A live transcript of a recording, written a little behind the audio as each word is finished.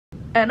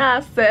and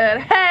I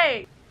said,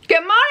 hey,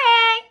 good morning.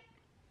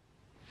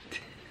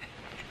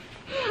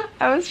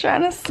 I was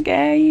trying to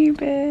scare you,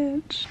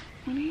 bitch.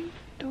 What are you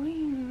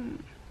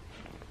doing?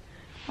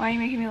 Why are you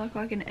making me look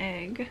like an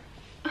egg?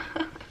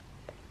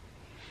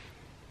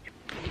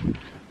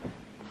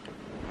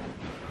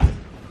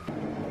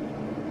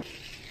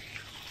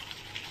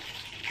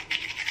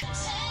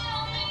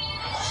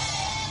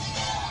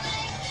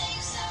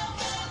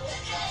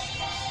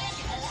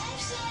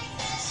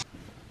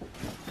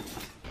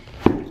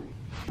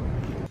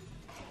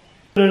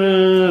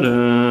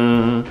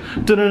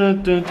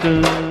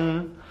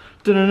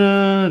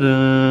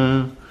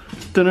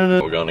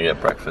 We're going to get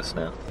breakfast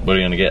now. What are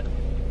you gonna get?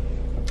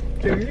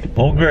 Food.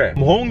 Hungry.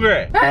 I'm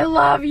hungry. I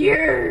love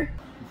you.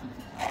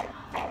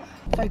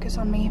 Focus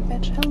on me,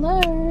 bitch.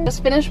 Hello.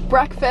 Just finished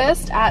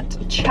breakfast at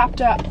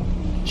chapter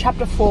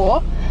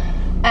 4,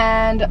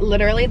 and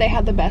literally they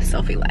had the best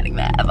selfie lighting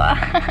there ever.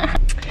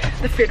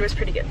 The food was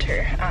pretty good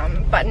too.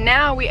 But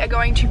now we are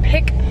going to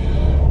pick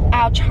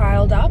our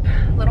child up,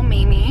 little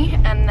Mimi,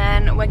 and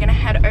then we're gonna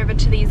head over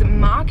to these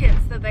markets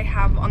that they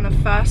have on the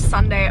first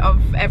Sunday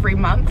of every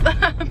month,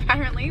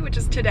 apparently, which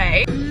is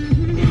today.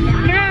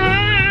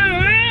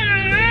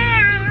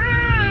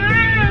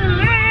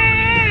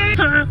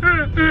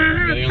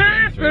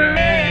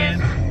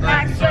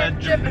 Like sweat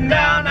dripping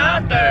down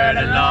our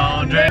dirty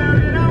laundry.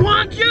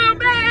 Want you,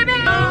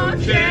 baby, on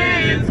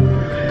chains.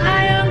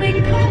 I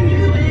only call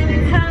you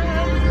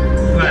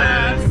anytime.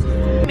 Fast.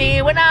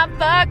 Me when I'm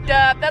fucked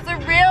up. That's a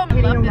real.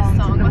 I love this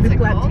song. What's it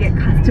called? To get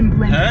custom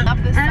blend. I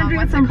love this song.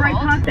 What's it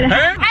called?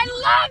 I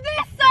love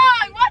this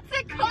song. What's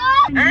it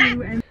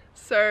called?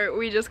 So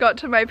we just got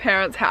to my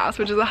parents' house,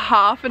 which is a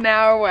half an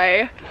hour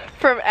away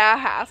from our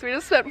house. We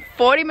just spent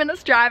 40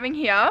 minutes driving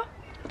here,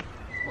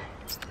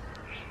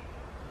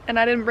 and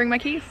I didn't bring my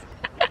keys.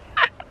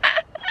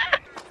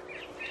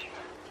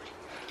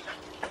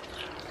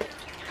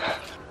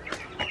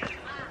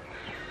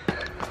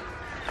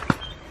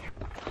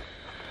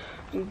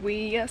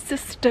 We are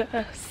sisters,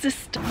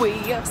 sisters.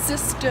 We are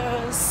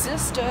sisters,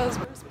 sisters.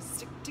 We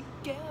stick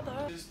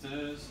together.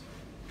 Sisters.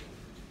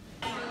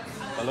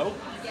 Hello?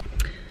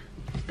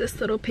 This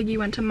little piggy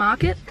went to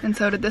market, and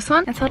so did this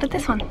one, and so did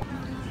this one.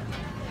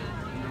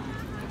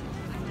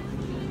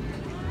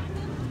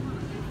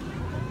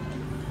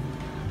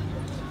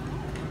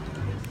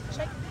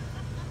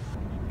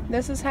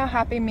 This is how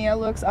happy Mia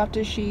looks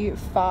after she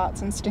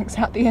farts and stinks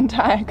out the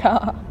entire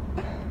car.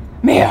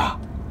 Mia!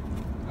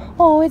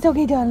 Oh, it's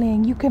okay,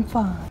 darling. You can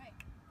fart.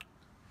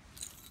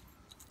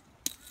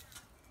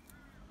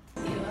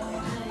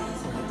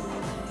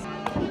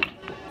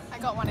 I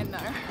got one in though.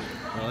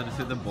 Well, I just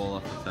hit the ball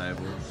off the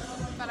table.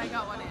 But I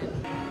got one in.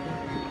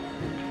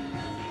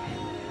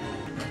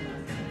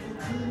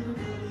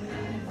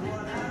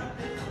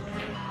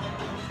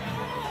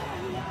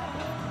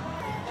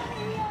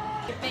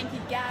 You think you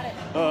got it?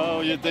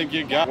 Oh, you think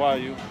you got? Why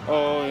you?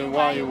 Oh, and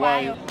why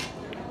you?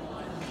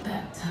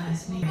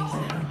 Baptize me.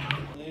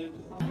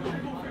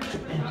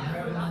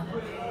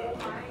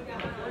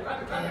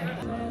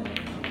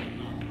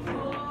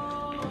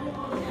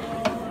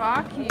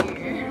 Fuck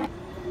you.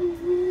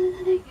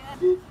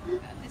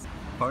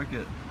 Park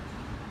it.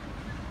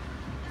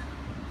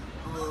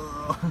 Do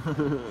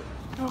you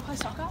want to play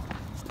soccer?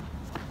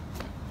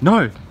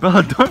 No,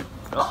 Bella, don't.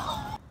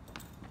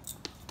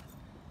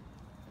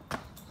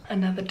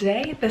 Another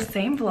day, the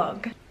same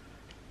vlog.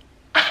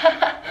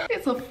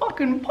 It's a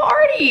fucking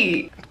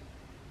party.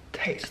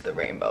 Taste the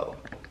rainbow.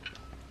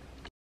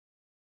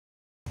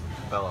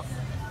 Bella.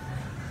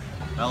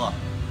 Bella.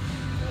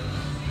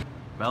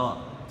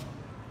 Bella.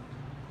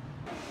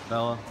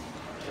 Bella.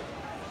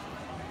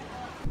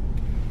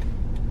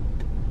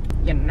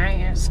 You're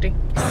nasty.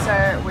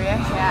 So we're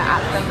here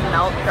at the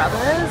Melt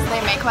Brothers.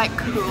 They make like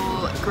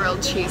cool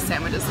grilled cheese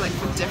sandwiches like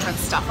with different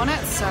stuff on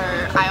it. So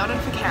I ordered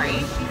for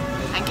Kerry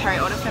and Kerry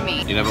ordered for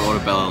me. You never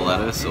ordered Bella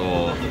lettuce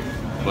or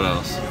what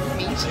else?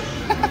 Meat.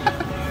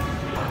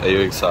 Are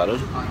you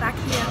excited? Back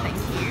here, thank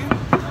you.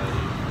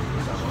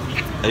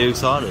 Are you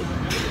excited?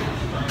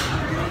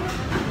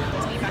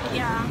 See you back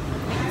here.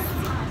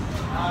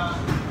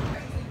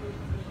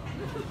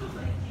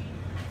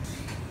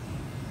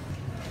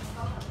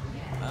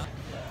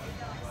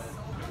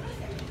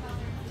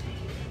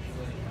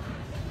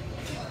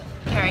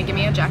 Kerry, give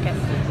me your jacket.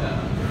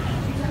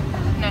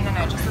 No,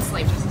 just the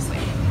sleeve, just the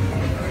sleeve.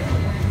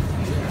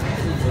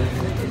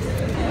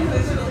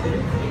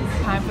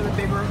 Time for the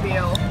big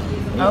reveal.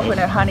 Open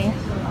it, honey.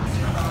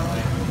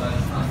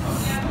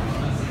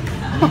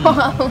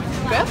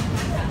 Good?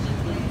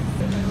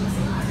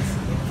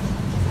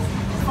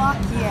 Fuck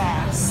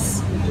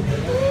yes.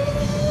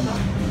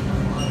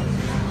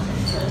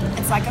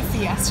 It's like a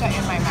fiesta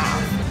in my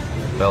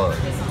mouth. Bella,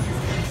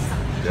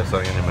 you have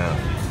something in your mouth.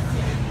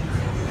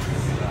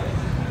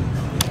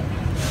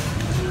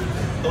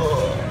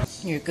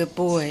 You're a good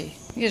boy.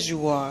 Yes,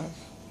 you are.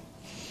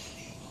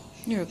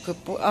 You're a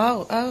good boy.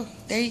 Oh,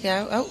 there you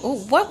go. Oh,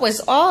 what was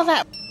all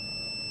that?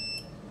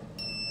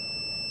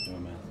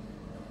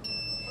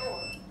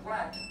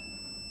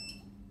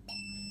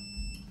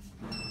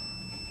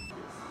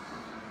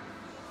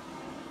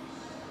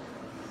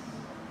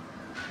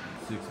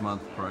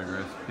 6-month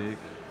progress pic.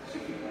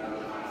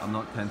 I'm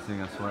not tensing,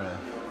 I swear.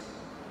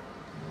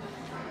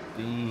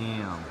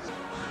 Damn.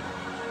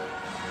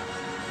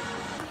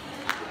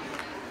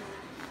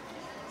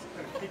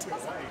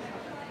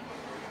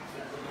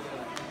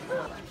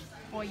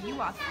 Boy, you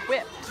are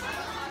whipped.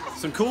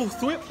 Some cool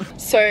thwip.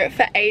 So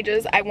for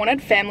ages, I wanted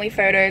family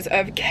photos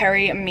of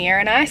Kerry, Mia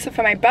and I. So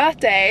for my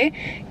birthday,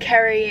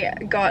 Kerry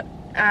got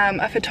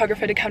a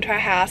photographer to come to our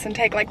house and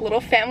take like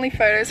little family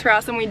photos for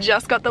us, and we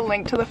just got the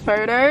link to the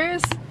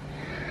photos.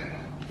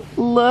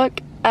 Look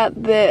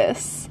at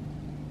this.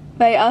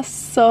 They are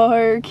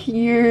so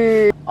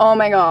cute. Oh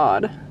my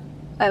god.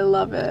 I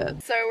love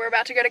it. So we're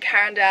about to go to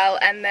Carindale,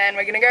 and then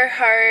we're gonna go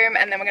home,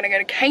 and then we're gonna go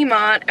to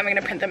Kmart, and we're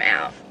gonna print them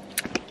out.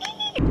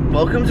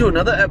 Welcome to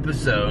another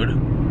episode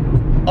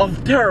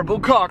of terrible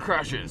car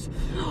crashes.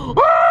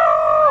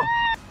 Oh!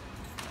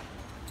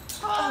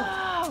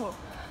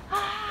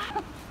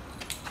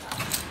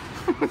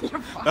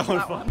 That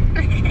was fun.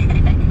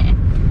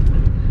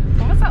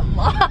 What was that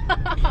laugh?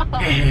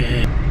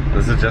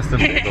 This is just a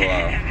big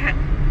laugh.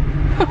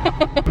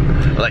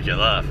 I like your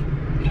laugh.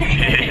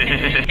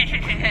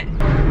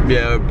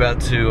 Yeah, we're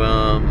about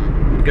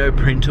to go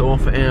print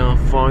off our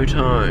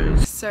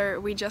photos. So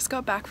we just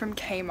got back from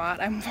Kmart,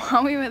 and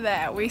while we were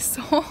there we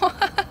saw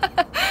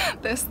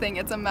this thing.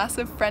 It's a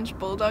massive French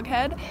bulldog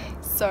head,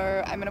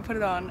 so I'm gonna put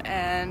it on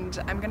and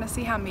I'm gonna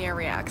see how Mia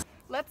reacts.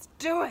 Let's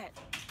do it!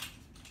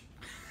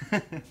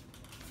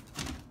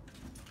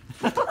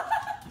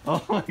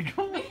 Oh my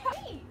god.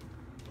 Hey!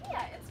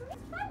 Mia, it's Miss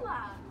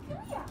Bella!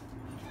 Come here!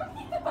 Come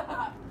here! Come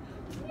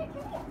here,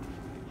 come here!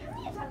 Come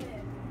here,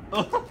 darling!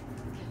 Oh.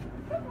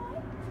 Come on!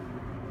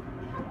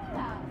 Come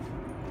here!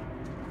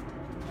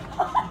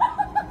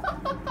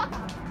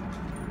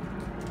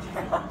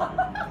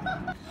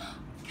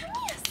 Come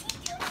here, see,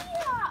 come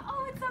here!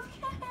 Oh, it's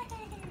okay!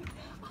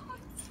 Oh,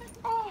 it's okay!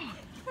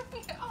 Come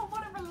here. Oh,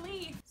 what a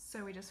relief! So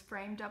we just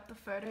framed up the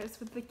photos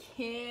with the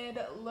kid.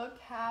 Look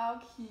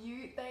how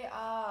cute they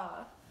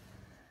are.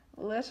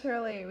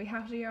 Literally, we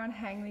have to go and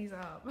hang these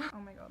up. Oh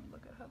my god,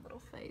 look at her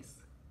little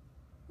face.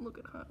 Look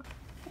at her.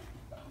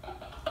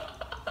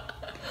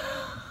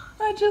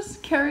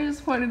 Kerry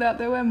just pointed out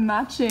they were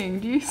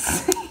matching. Do you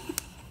see?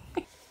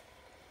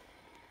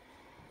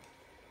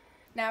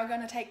 Now we're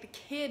going to take the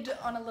kid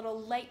on a little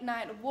late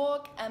night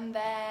walk, and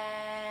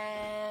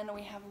then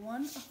we have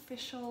one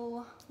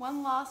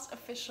last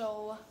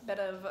official bit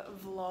of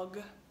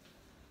vlog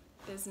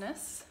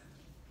business.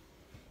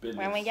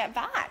 When we get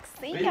back.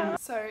 See ya!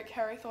 So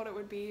Kerry thought it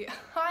would be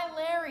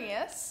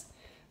hilarious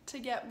to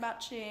get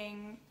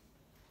matching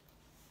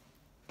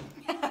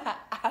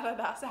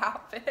Adidas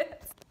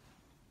outfits.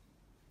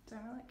 Don't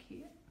I look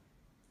cute?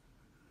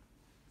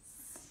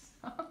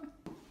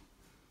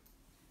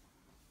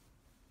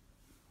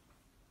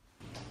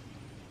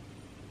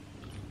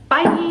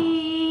 Bye!